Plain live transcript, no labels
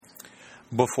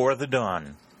Before the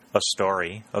Dawn, A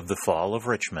Story of the Fall of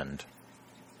Richmond,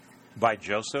 by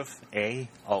Joseph A.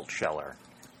 Altsheler.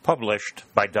 Published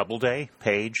by Doubleday,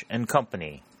 Page &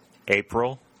 Company,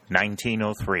 April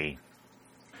 1903.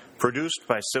 Produced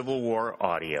by Civil War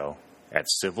Audio at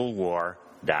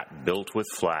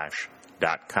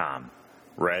civilwar.builtwithflash.com.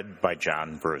 Read by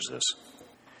John Burzes.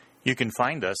 You can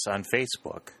find us on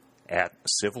Facebook at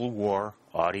Civil War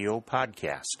Audio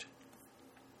Podcast.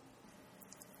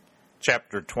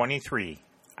 Chapter 23,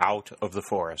 Out of the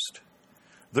Forest.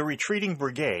 The retreating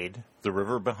brigade, the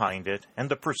river behind it, and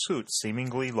the pursuit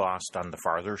seemingly lost on the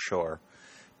farther shore,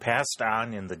 passed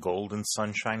on in the golden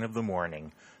sunshine of the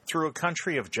morning through a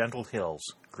country of gentle hills,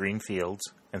 green fields,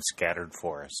 and scattered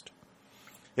forest.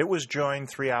 It was joined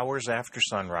 3 hours after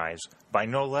sunrise by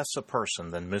no less a person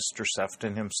than Mr.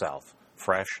 Sefton himself,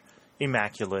 fresh,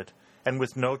 immaculate, and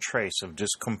with no trace of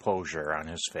discomposure on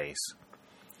his face.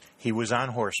 He was on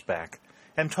horseback,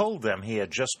 and told them he had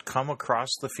just come across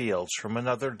the fields from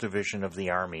another division of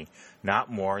the army, not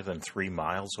more than 3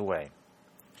 miles away.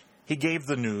 He gave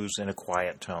the news in a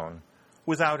quiet tone,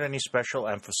 without any special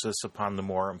emphasis upon the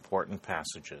more important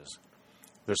passages.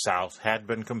 The South had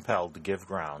been compelled to give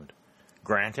ground.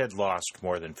 Grant had lost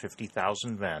more than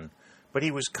 50,000 men, but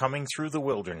he was coming through the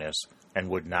wilderness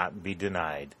and would not be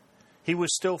denied. He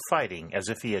was still fighting as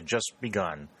if he had just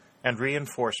begun, and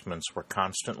reinforcements were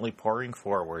constantly pouring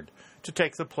forward to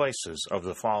take the places of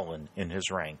the fallen in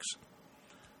his ranks.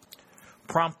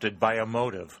 Prompted by a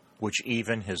motive which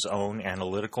even his own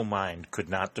analytical mind could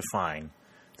not define,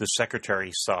 the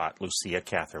Secretary sought Lucia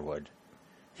Catherwood.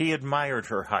 He admired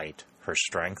her height, her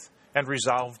strength, and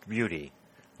resolved beauty,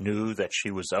 knew that she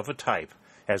was of a type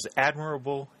as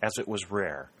admirable as it was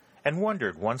rare, and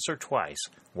wondered once or twice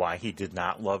why he did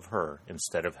not love her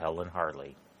instead of Helen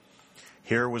Harley.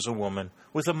 Here was a woman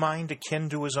with a mind akin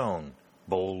to his own,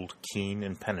 bold, keen,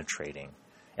 and penetrating,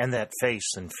 and that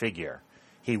face and figure.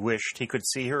 He wished he could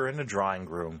see her in a drawing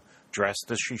room, dressed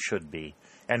as she should be,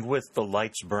 and with the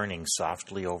lights burning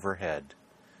softly overhead.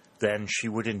 Then she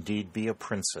would indeed be a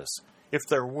princess, if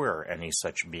there were any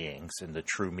such beings, in the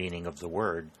true meaning of the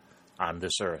word, on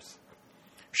this earth.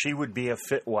 She would be a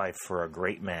fit wife for a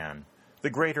great man,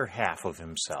 the greater half of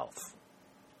himself.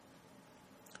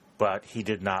 But he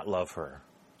did not love her.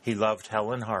 He loved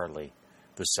Helen Harley.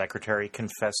 The Secretary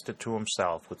confessed it to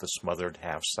himself with a smothered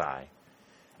half-sigh.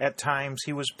 At times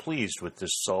he was pleased with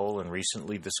this sole and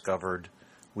recently discovered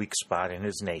weak spot in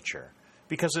his nature,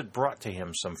 because it brought to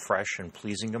him some fresh and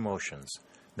pleasing emotions,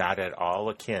 not at all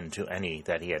akin to any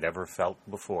that he had ever felt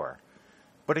before.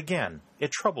 But again,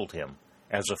 it troubled him,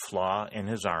 as a flaw in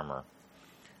his armor.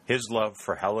 His love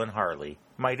for Helen Harley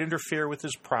might interfere with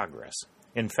his progress,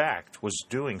 in fact, was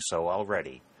doing so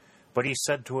already, but he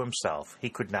said to himself he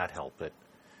could not help it.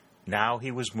 Now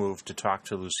he was moved to talk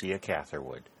to Lucia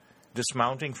Catherwood.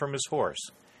 Dismounting from his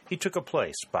horse, he took a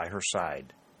place by her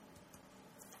side.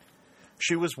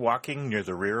 She was walking near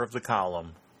the rear of the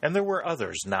column, and there were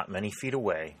others not many feet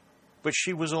away, but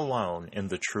she was alone in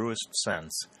the truest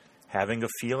sense, having a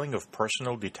feeling of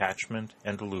personal detachment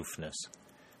and aloofness.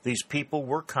 These people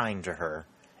were kind to her,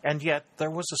 and yet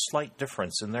there was a slight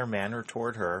difference in their manner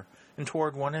toward her and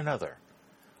toward one another,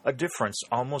 a difference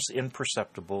almost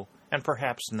imperceptible and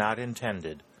perhaps not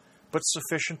intended, but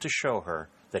sufficient to show her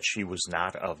that she was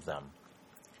not of them.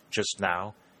 Just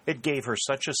now, it gave her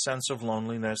such a sense of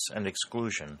loneliness and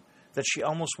exclusion that she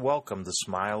almost welcomed the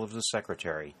smile of the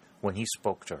Secretary when he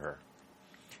spoke to her.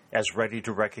 As ready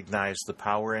to recognize the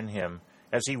power in him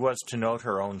as he was to note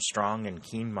her own strong and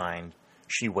keen mind,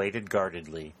 she waited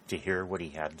guardedly to hear what he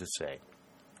had to say.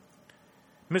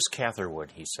 "Miss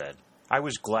Catherwood," he said, "I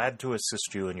was glad to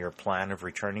assist you in your plan of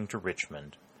returning to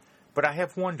Richmond, but I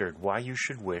have wondered why you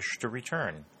should wish to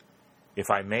return. If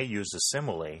I may use a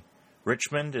simile,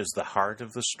 Richmond is the heart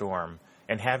of the storm,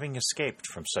 and having escaped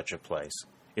from such a place,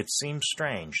 it seems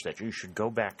strange that you should go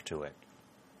back to it."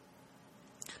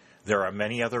 "There are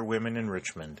many other women in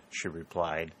Richmond," she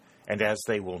replied, "and as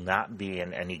they will not be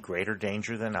in any greater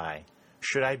danger than I,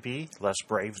 should I be less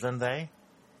brave than they?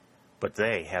 But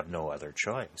they have no other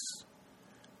choice.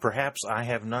 Perhaps I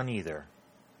have none either.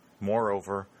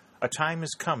 Moreover, a time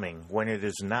is coming when it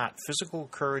is not physical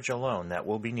courage alone that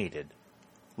will be needed.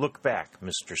 Look back,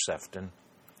 Mr. Sefton."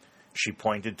 She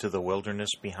pointed to the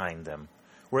wilderness behind them,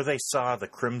 where they saw the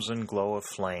crimson glow of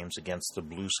flames against the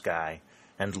blue sky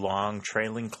and long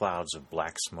trailing clouds of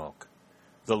black smoke.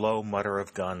 The low mutter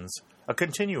of guns, a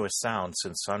continuous sound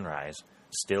since sunrise,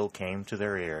 still came to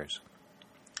their ears.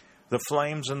 "The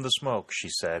flames and the smoke," she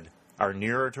said, "are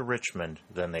nearer to Richmond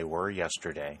than they were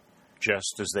yesterday,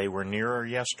 just as they were nearer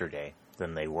yesterday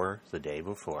than they were the day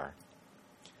before."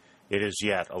 It is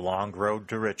yet a long road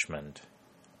to Richmond,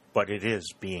 but it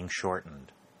is being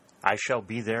shortened. I shall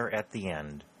be there at the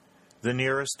end. The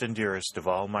nearest and dearest of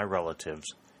all my relatives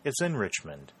is in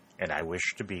Richmond, and I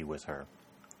wish to be with her.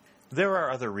 There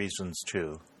are other reasons,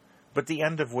 too, but the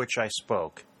end of which I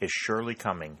spoke is surely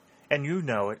coming, and you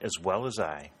know it as well as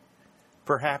I.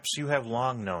 Perhaps you have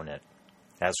long known it.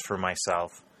 As for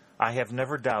myself, I have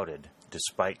never doubted,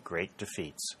 despite great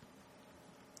defeats.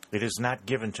 It is not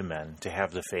given to men to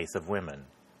have the faith of women.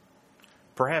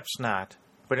 Perhaps not,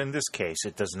 but in this case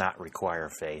it does not require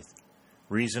faith.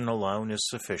 Reason alone is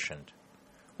sufficient.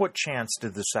 What chance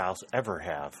did the South ever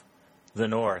have? The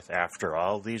North, after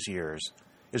all these years,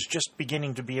 is just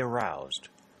beginning to be aroused.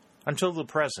 Until the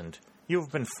present, you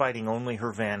have been fighting only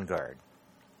her vanguard.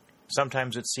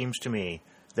 Sometimes it seems to me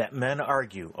that men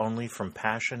argue only from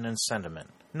passion and sentiment,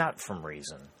 not from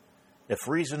reason. If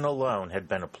reason alone had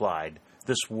been applied,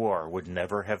 this war would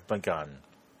never have begun.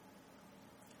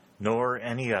 Nor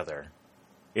any other.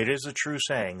 It is a true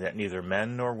saying that neither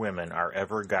men nor women are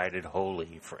ever guided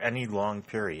wholly for any long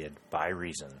period by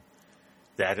reason.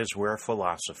 That is where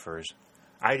philosophers,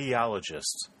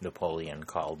 ideologists, Napoleon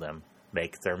called them,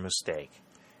 make their mistake,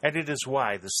 and it is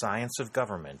why the science of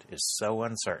government is so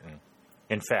uncertain.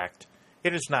 In fact,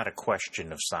 it is not a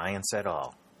question of science at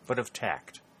all, but of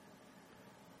tact.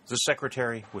 The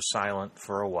secretary was silent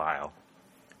for a while,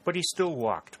 but he still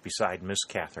walked beside Miss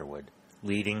Catherwood,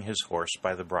 leading his horse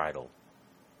by the bridle.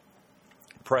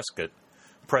 Prescott,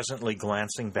 presently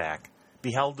glancing back,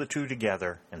 beheld the two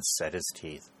together and set his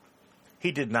teeth.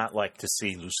 He did not like to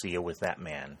see Lucia with that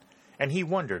man, and he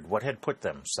wondered what had put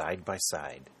them side by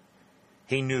side.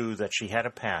 He knew that she had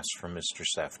a past from Mr.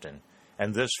 Sefton,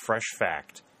 and this fresh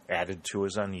fact added to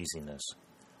his uneasiness.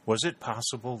 Was it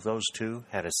possible those two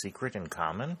had a secret in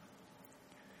common?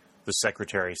 The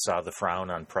secretary saw the frown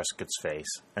on Prescott's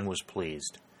face and was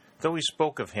pleased, though he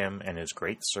spoke of him and his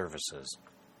great services.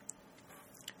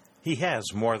 He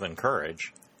has more than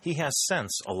courage. He has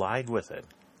sense allied with it.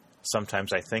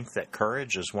 Sometimes I think that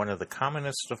courage is one of the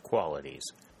commonest of qualities,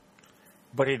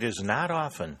 but it is not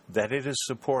often that it is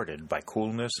supported by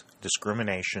coolness,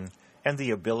 discrimination, and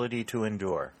the ability to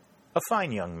endure. A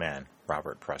fine young man,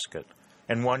 Robert Prescott,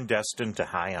 and one destined to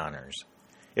high honors.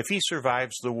 If he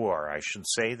survives the war, I should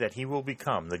say that he will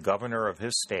become the governor of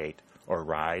his state or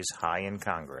rise high in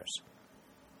Congress.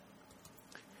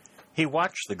 He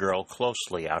watched the girl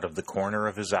closely out of the corner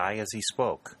of his eye as he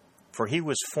spoke, for he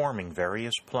was forming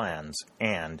various plans,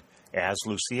 and, as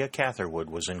Lucia Catherwood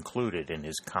was included in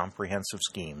his comprehensive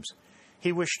schemes,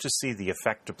 he wished to see the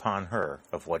effect upon her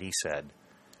of what he said.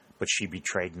 But she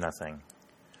betrayed nothing.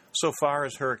 So far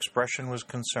as her expression was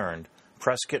concerned,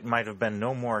 Prescott might have been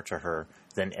no more to her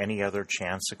than any other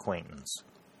chance acquaintance.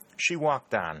 She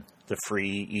walked on, the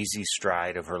free, easy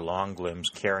stride of her long limbs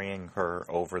carrying her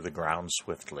over the ground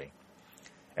swiftly.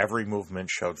 Every movement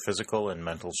showed physical and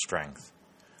mental strength.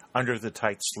 Under the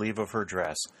tight sleeve of her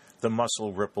dress, the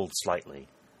muscle rippled slightly,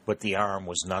 but the arm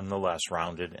was none the less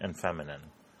rounded and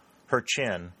feminine. Her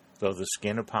chin, though the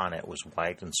skin upon it was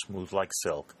white and smooth like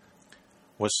silk,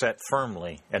 was set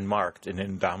firmly and marked an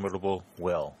indomitable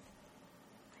will.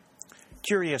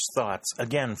 Curious thoughts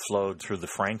again flowed through the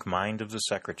frank mind of the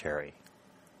secretary.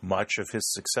 Much of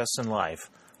his success in life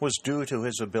was due to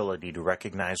his ability to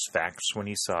recognize facts when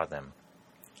he saw them.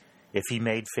 If he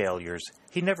made failures,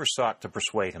 he never sought to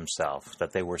persuade himself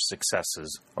that they were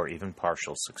successes or even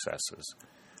partial successes.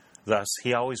 Thus,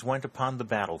 he always went upon the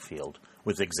battlefield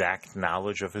with exact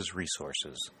knowledge of his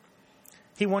resources.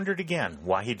 He wondered again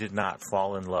why he did not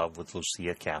fall in love with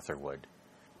Lucia Catherwood.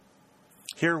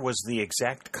 Here was the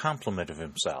exact complement of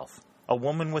himself, a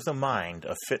woman with a mind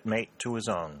a fit mate to his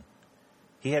own.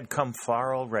 He had come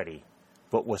far already,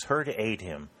 but with her to aid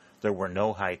him, there were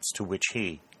no heights to which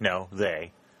he, no,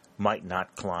 they, might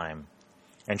not climb.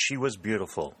 And she was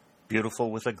beautiful,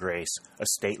 beautiful with a grace, a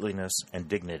stateliness, and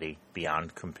dignity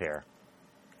beyond compare.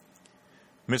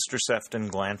 Mr. Sefton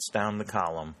glanced down the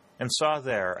column and saw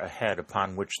there a head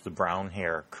upon which the brown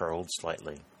hair curled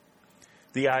slightly.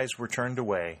 The eyes were turned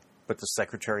away, but the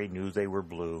secretary knew they were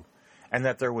blue, and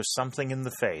that there was something in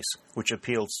the face which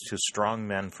appealed to strong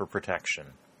men for protection.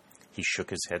 He shook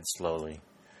his head slowly.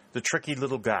 The tricky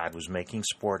little god was making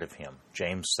sport of him,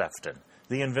 James Sefton,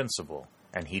 the invincible,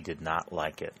 and he did not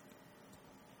like it.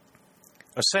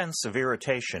 A sense of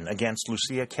irritation against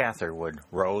Lucia Catherwood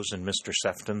rose in Mr.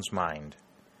 Sefton's mind.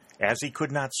 As he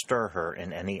could not stir her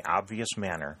in any obvious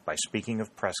manner by speaking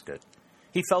of Prescott,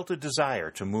 he felt a desire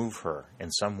to move her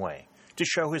in some way, to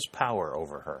show his power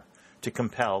over her, to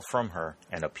compel from her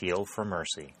an appeal for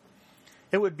mercy.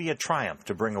 It would be a triumph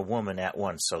to bring a woman at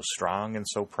once so strong and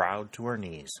so proud to her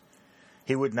knees.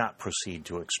 He would not proceed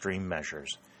to extreme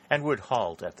measures, and would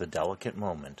halt at the delicate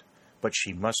moment, but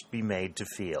she must be made to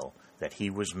feel that he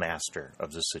was master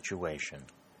of the situation.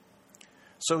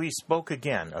 So he spoke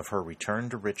again of her return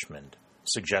to Richmond,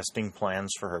 suggesting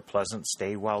plans for her pleasant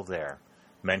stay while there,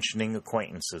 mentioning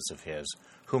acquaintances of his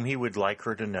whom he would like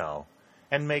her to know,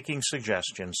 and making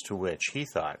suggestions to which he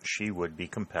thought she would be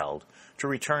compelled to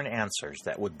return answers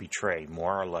that would betray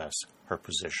more or less her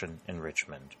position in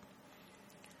Richmond.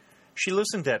 She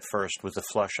listened at first with a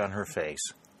flush on her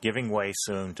face, giving way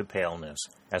soon to paleness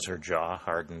as her jaw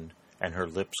hardened and her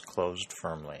lips closed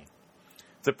firmly.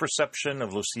 The perception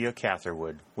of Lucia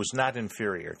Catherwood was not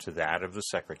inferior to that of the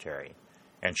secretary,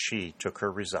 and she took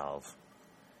her resolve.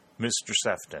 "Mr.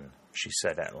 Sefton," she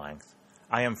said at length,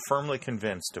 "I am firmly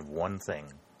convinced of one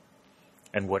thing."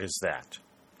 "And what is that?"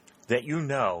 "That you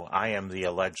know I am the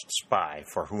alleged spy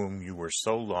for whom you were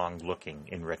so long looking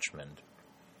in Richmond."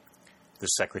 The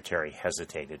secretary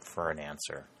hesitated for an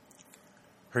answer.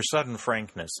 Her sudden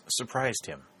frankness surprised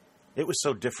him. It was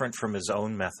so different from his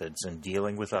own methods in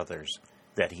dealing with others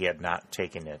that he had not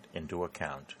taken it into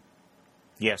account.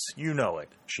 "Yes, you know it,"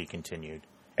 she continued,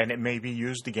 "and it may be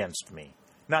used against me,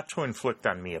 not to inflict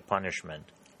on me a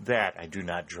punishment, that I do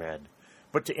not dread,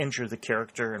 but to injure the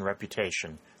character and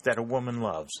reputation that a woman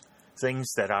loves,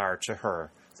 things that are to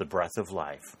her the breath of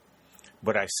life.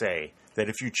 But I say that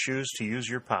if you choose to use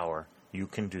your power, you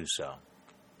can do so."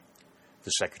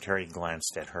 The secretary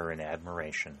glanced at her in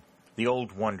admiration, the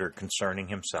old wonder concerning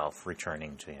himself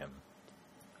returning to him.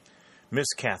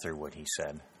 "Miss Catherwood," he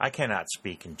said, "I cannot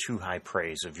speak in too high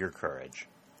praise of your courage.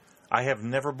 I have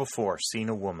never before seen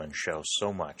a woman show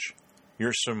so much.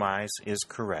 Your surmise is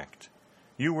correct.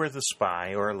 You were the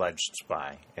spy, or alleged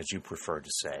spy, as you prefer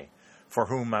to say, for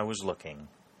whom I was looking.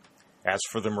 As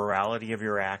for the morality of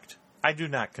your act, I do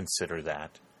not consider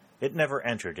that. It never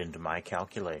entered into my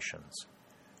calculations.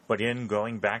 But in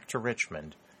going back to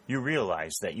Richmond, you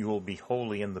realize that you will be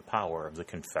wholly in the power of the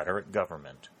Confederate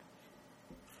government.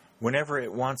 Whenever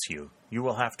it wants you, you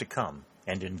will have to come,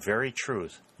 and in very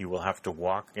truth, you will have to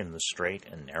walk in the straight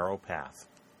and narrow path."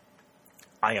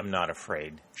 "I am not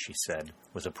afraid," she said,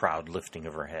 with a proud lifting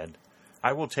of her head.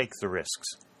 "I will take the risks,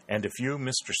 and if you,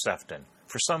 Mr. Sefton,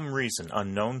 for some reason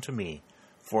unknown to me,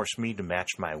 force me to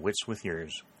match my wits with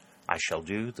yours, I shall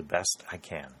do the best I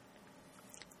can."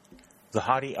 The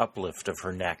haughty uplift of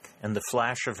her neck and the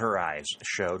flash of her eyes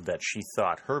showed that she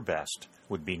thought her best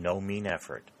would be no mean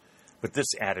effort, but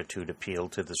this attitude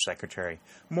appealed to the secretary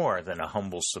more than a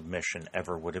humble submission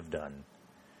ever would have done.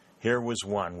 Here was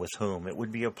one with whom it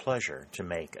would be a pleasure to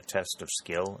make a test of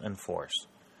skill and force.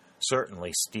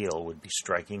 Certainly steel would be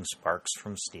striking sparks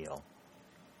from steel.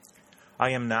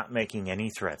 "I am not making any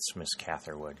threats, Miss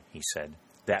Catherwood," he said.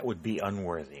 "That would be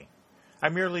unworthy. I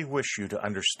merely wish you to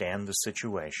understand the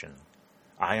situation.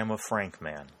 I am a frank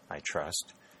man, I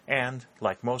trust, and,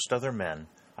 like most other men,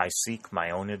 I seek my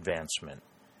own advancement.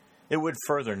 It would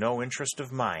further no interest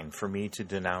of mine for me to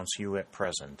denounce you at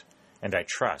present, and I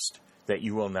trust that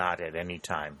you will not at any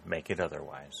time make it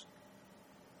otherwise.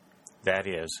 That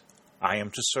is, I am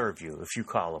to serve you if you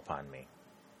call upon me.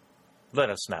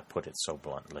 Let us not put it so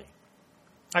bluntly.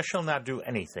 I shall not do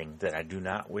anything that I do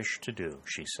not wish to do,"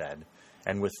 she said,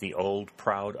 and with the old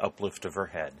proud uplift of her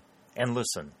head. "And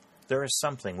listen, there is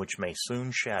something which may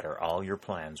soon shatter all your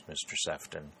plans, Mr.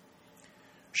 Sefton."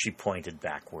 She pointed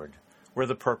backward, where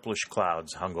the purplish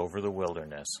clouds hung over the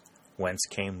wilderness, whence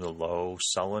came the low,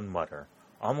 sullen mutter,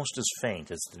 almost as faint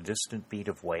as the distant beat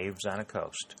of waves on a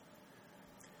coast.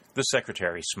 The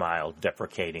secretary smiled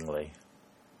deprecatingly.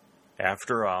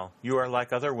 "After all, you are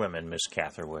like other women, Miss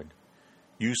Catherwood.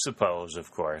 You suppose,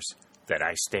 of course, that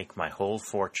I stake my whole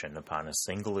fortune upon a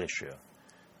single issue.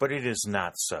 But it is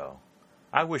not so.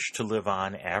 I wish to live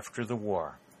on after the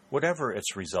war, whatever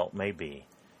its result may be,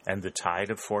 and the tide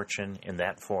of fortune in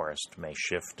that forest may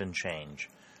shift and change,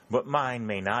 but mine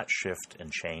may not shift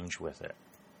and change with it.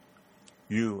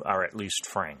 You are at least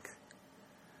frank.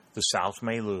 The South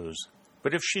may lose,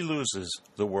 but if she loses,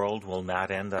 the world will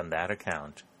not end on that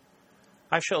account.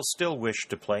 I shall still wish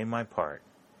to play my part.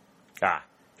 Ah,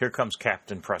 here comes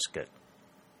Captain Prescott."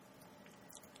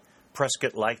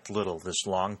 Prescott liked little this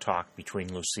long talk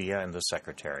between Lucia and the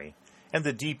secretary, and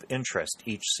the deep interest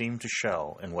each seemed to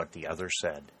show in what the other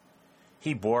said.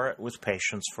 He bore it with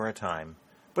patience for a time,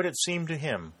 but it seemed to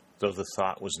him, though the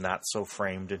thought was not so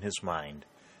framed in his mind,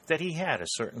 that he had a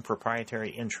certain proprietary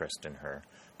interest in her,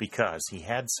 because he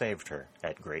had saved her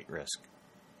at great risk.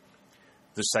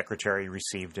 The secretary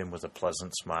received him with a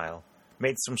pleasant smile,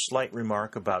 made some slight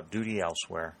remark about duty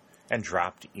elsewhere, and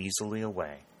dropped easily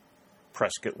away.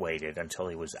 Prescott waited until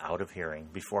he was out of hearing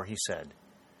before he said,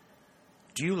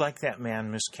 "Do you like that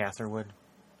man, Miss Catherwood?"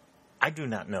 "I do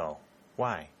not know.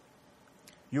 Why?"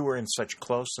 "You were in such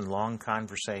close and long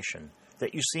conversation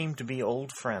that you seemed to be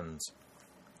old friends."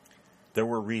 There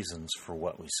were reasons for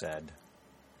what we said.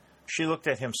 She looked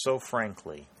at him so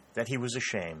frankly that he was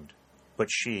ashamed, but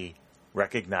she,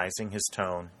 recognizing his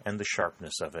tone and the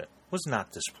sharpness of it, was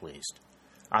not displeased.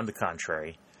 On the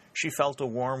contrary, she felt a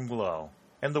warm glow,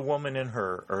 and the woman in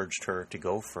her urged her to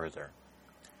go further.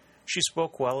 She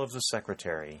spoke well of the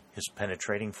secretary, his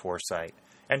penetrating foresight,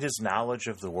 and his knowledge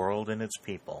of the world and its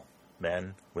people,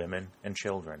 men, women, and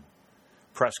children.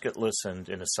 Prescott listened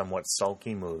in a somewhat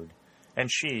sulky mood, and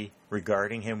she,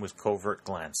 regarding him with covert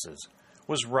glances,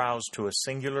 was roused to a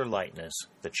singular lightness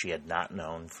that she had not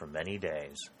known for many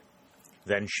days.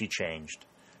 Then she changed,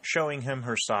 showing him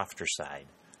her softer side,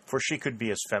 for she could be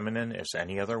as feminine as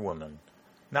any other woman,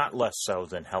 not less so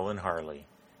than Helen Harley,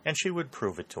 and she would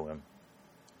prove it to him.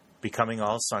 Becoming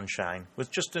all sunshine,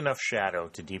 with just enough shadow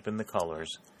to deepen the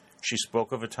colors, she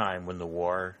spoke of a time when the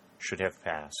war should have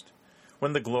passed,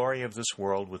 when the glory of this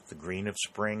world with the green of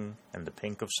spring and the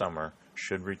pink of summer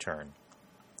should return.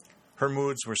 Her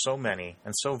moods were so many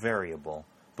and so variable,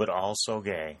 but all so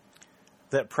gay,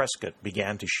 that Prescott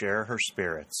began to share her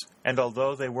spirits, and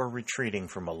although they were retreating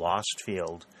from a lost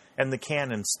field, and the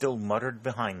cannon still muttered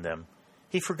behind them,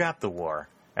 he forgot the war,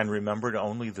 and remembered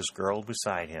only this girl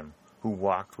beside him, who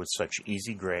walked with such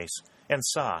easy grace, and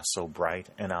saw so bright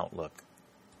an outlook.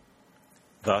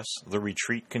 Thus the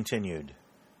retreat continued.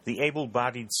 The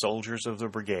able-bodied soldiers of the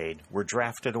brigade were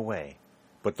drafted away,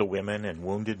 but the women and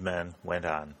wounded men went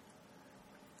on.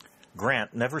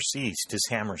 Grant never ceased his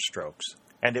hammer strokes,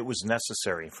 and it was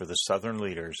necessary for the Southern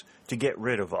leaders to get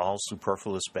rid of all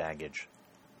superfluous baggage.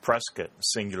 Prescott,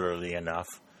 singularly enough,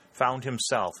 found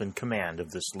himself in command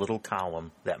of this little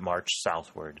column that marched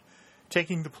southward,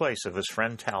 taking the place of his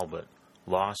friend Talbot,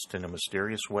 lost in a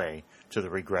mysterious way to the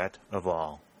regret of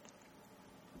all.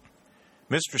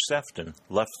 Mr. Sefton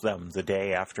left them the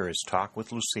day after his talk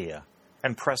with Lucia,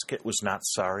 and Prescott was not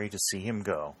sorry to see him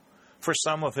go, for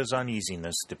some of his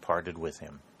uneasiness departed with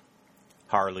him.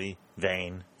 Harley,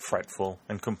 vain, fretful,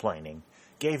 and complaining,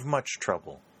 gave much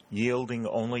trouble, yielding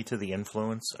only to the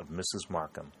influence of Mrs.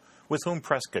 Markham, with whom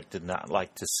Prescott did not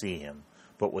like to see him,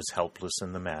 but was helpless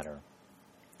in the matter.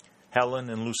 Helen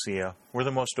and Lucia were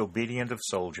the most obedient of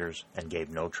soldiers and gave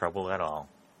no trouble at all.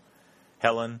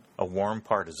 Helen, a warm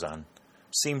partisan,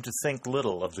 seemed to think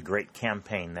little of the great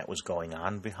campaign that was going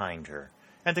on behind her,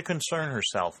 and to concern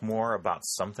herself more about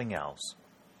something else.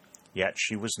 Yet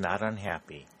she was not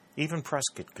unhappy. Even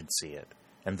Prescott could see it,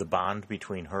 and the bond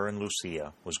between her and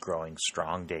Lucia was growing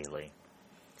strong daily.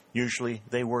 Usually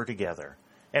they were together,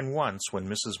 and once when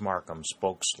Mrs. Markham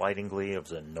spoke slightingly of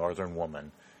the northern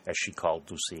woman, as she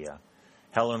called Lucia,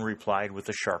 Helen replied with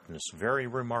a sharpness very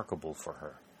remarkable for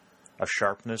her, a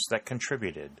sharpness that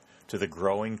contributed to the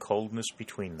growing coldness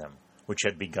between them, which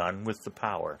had begun with the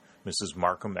power Mrs.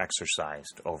 Markham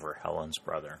exercised over Helen's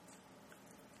brother.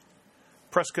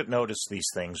 Prescott noticed these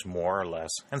things more or less,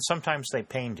 and sometimes they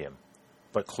pained him,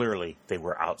 but clearly they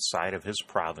were outside of his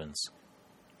province,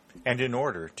 and in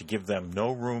order to give them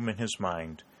no room in his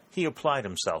mind, he applied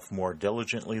himself more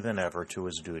diligently than ever to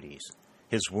his duties,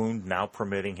 his wound now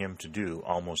permitting him to do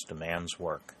almost a man's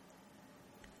work.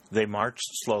 They marched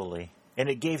slowly, and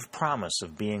it gave promise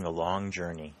of being a long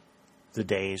journey. The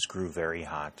days grew very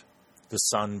hot. The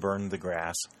sun burned the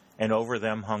grass, and over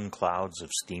them hung clouds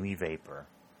of steamy vapor.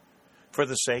 For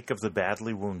the sake of the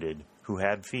badly wounded, who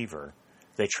had fever,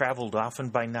 they traveled often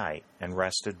by night and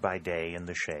rested by day in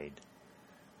the shade.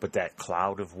 But that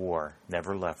cloud of war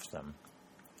never left them.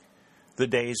 The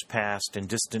days passed, and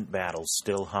distant battles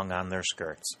still hung on their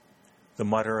skirts. The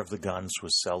mutter of the guns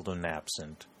was seldom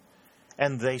absent.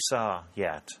 And they saw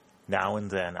yet, now and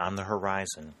then on the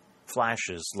horizon,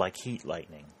 flashes like heat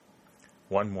lightning.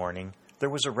 One morning there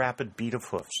was a rapid beat of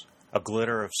hoofs, a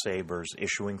glitter of sabers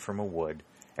issuing from a wood,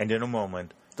 and in a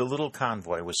moment the little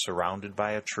convoy was surrounded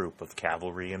by a troop of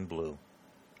cavalry in blue.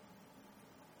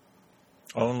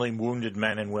 "Only wounded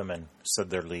men and women," said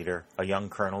their leader, a young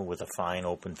colonel with a fine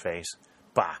open face.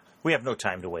 "Bah, we have no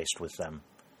time to waste with them."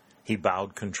 He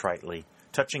bowed contritely,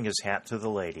 touching his hat to the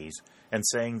ladies, and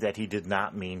saying that he did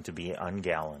not mean to be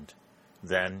ungallant.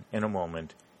 Then, in a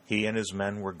moment, he and his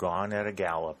men were gone at a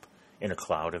gallop in a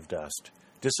cloud of dust,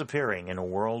 disappearing in a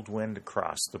whirlwind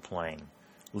across the plain,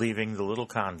 leaving the little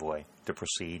convoy to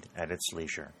proceed at its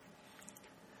leisure.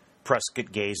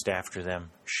 Prescott gazed after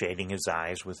them, shading his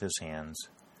eyes with his hands.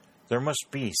 "There must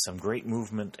be some great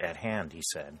movement at hand," he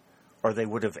said, "or they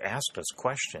would have asked us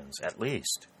questions, at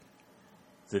least."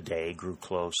 The day grew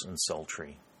close and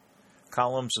sultry.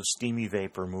 Columns of steamy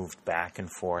vapor moved back and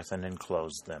forth and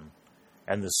enclosed them,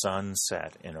 and the sun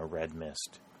set in a red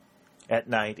mist. At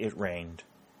night it rained,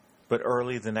 but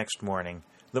early the next morning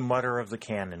the mutter of the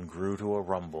cannon grew to a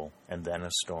rumble and then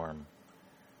a storm.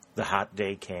 The hot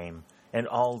day came, and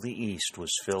all the east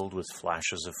was filled with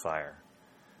flashes of fire.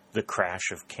 The crash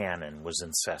of cannon was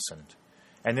incessant,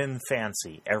 and in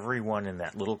fancy every one in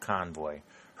that little convoy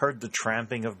heard the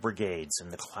tramping of brigades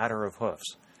and the clatter of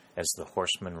hoofs as the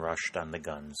horsemen rushed on the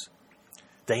guns.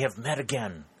 "They have met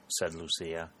again," said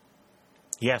Lucia.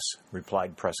 "Yes,"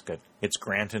 replied Prescott, "it's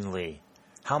Grant and Lee.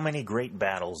 How many great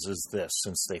battles is this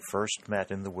since they first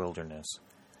met in the wilderness?"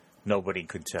 Nobody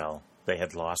could tell. They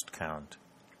had lost count.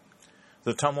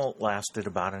 The tumult lasted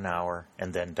about an hour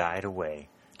and then died away,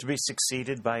 to be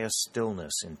succeeded by a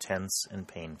stillness intense and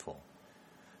painful.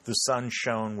 The sun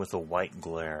shone with a white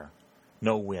glare.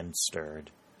 No wind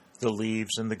stirred. The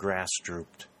leaves and the grass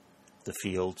drooped. The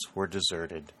fields were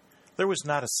deserted. There was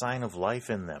not a sign of life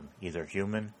in them, either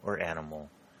human or animal.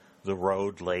 The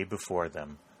road lay before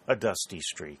them, a dusty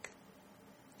streak.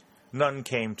 None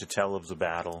came to tell of the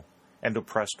battle, and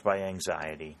oppressed by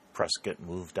anxiety, Prescott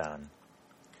moved on.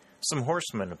 Some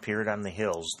horsemen appeared on the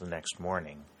hills the next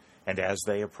morning, and as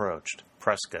they approached,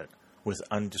 Prescott, with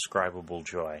undescribable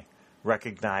joy,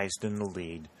 recognized in the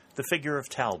lead the figure of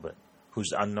Talbot,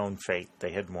 whose unknown fate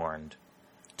they had mourned.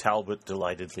 Talbot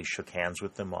delightedly shook hands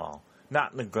with them all,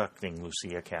 not neglecting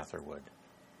Lucia Catherwood.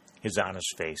 His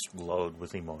honest face glowed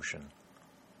with emotion.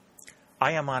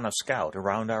 "I am on a scout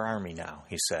around our army now,"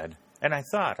 he said, "and I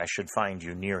thought I should find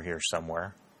you near here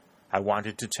somewhere. I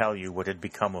wanted to tell you what had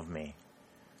become of me.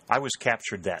 I was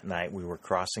captured that night we were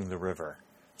crossing the river,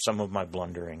 some of my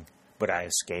blundering, but I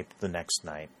escaped the next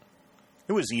night.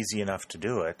 It was easy enough to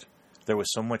do it. There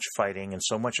was so much fighting and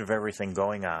so much of everything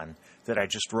going on that I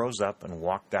just rose up and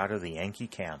walked out of the Yankee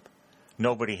camp.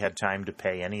 Nobody had time to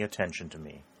pay any attention to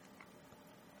me.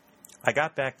 I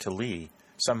got back to Lee.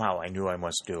 Somehow I knew I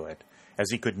must do it, as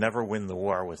he could never win the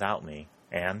war without me,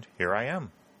 and here I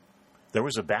am." "There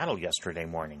was a battle yesterday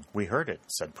morning. We heard it,"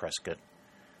 said Prescott.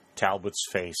 Talbot's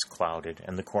face clouded,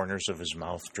 and the corners of his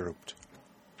mouth drooped.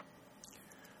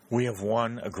 "We have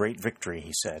won a great victory,"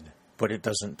 he said, "but it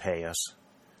doesn't pay us.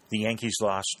 The Yankees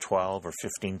lost 12 or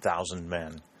 15,000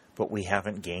 men, but we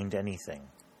haven't gained anything.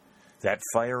 That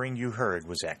firing you heard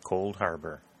was at Cold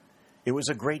Harbor. It was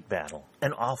a great battle,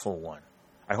 an awful one.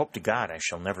 I hope to God I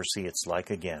shall never see its like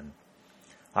again.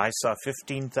 I saw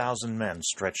 15,000 men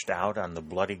stretched out on the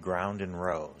bloody ground in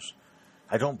rows.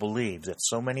 I don't believe that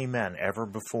so many men ever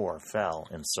before fell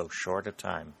in so short a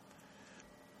time.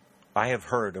 I have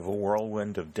heard of a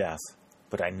whirlwind of death,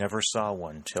 but I never saw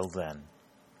one till then.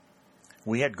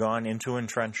 We had gone into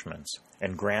entrenchments,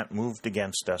 and Grant moved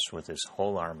against us with his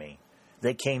whole army.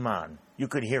 They came on. You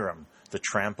could hear 'em, the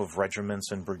tramp of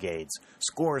regiments and brigades,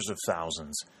 scores of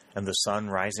thousands, and the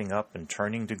sun rising up and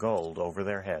turning to gold over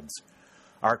their heads.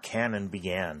 Our cannon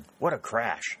began. What a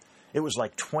crash! It was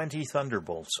like 20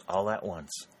 thunderbolts all at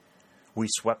once. We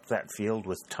swept that field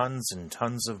with tons and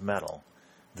tons of metal.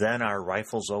 Then our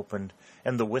rifles opened,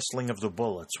 and the whistling of the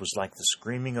bullets was like the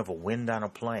screaming of a wind on a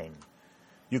plain.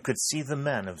 You could see the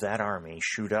men of that army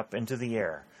shoot up into the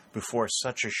air before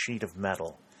such a sheet of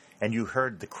metal, and you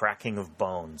heard the cracking of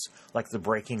bones like the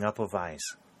breaking up of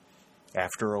ice.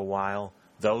 After a while,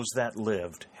 those that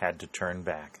lived had to turn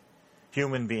back.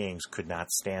 Human beings could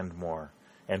not stand more,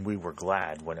 and we were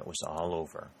glad when it was all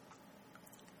over."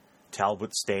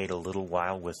 Talbot stayed a little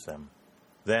while with them.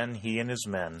 Then he and his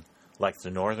men, like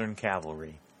the Northern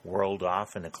cavalry, whirled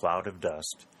off in a cloud of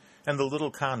dust, and the little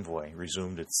convoy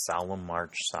resumed its solemn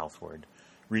march southward,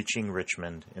 reaching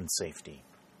Richmond in safety.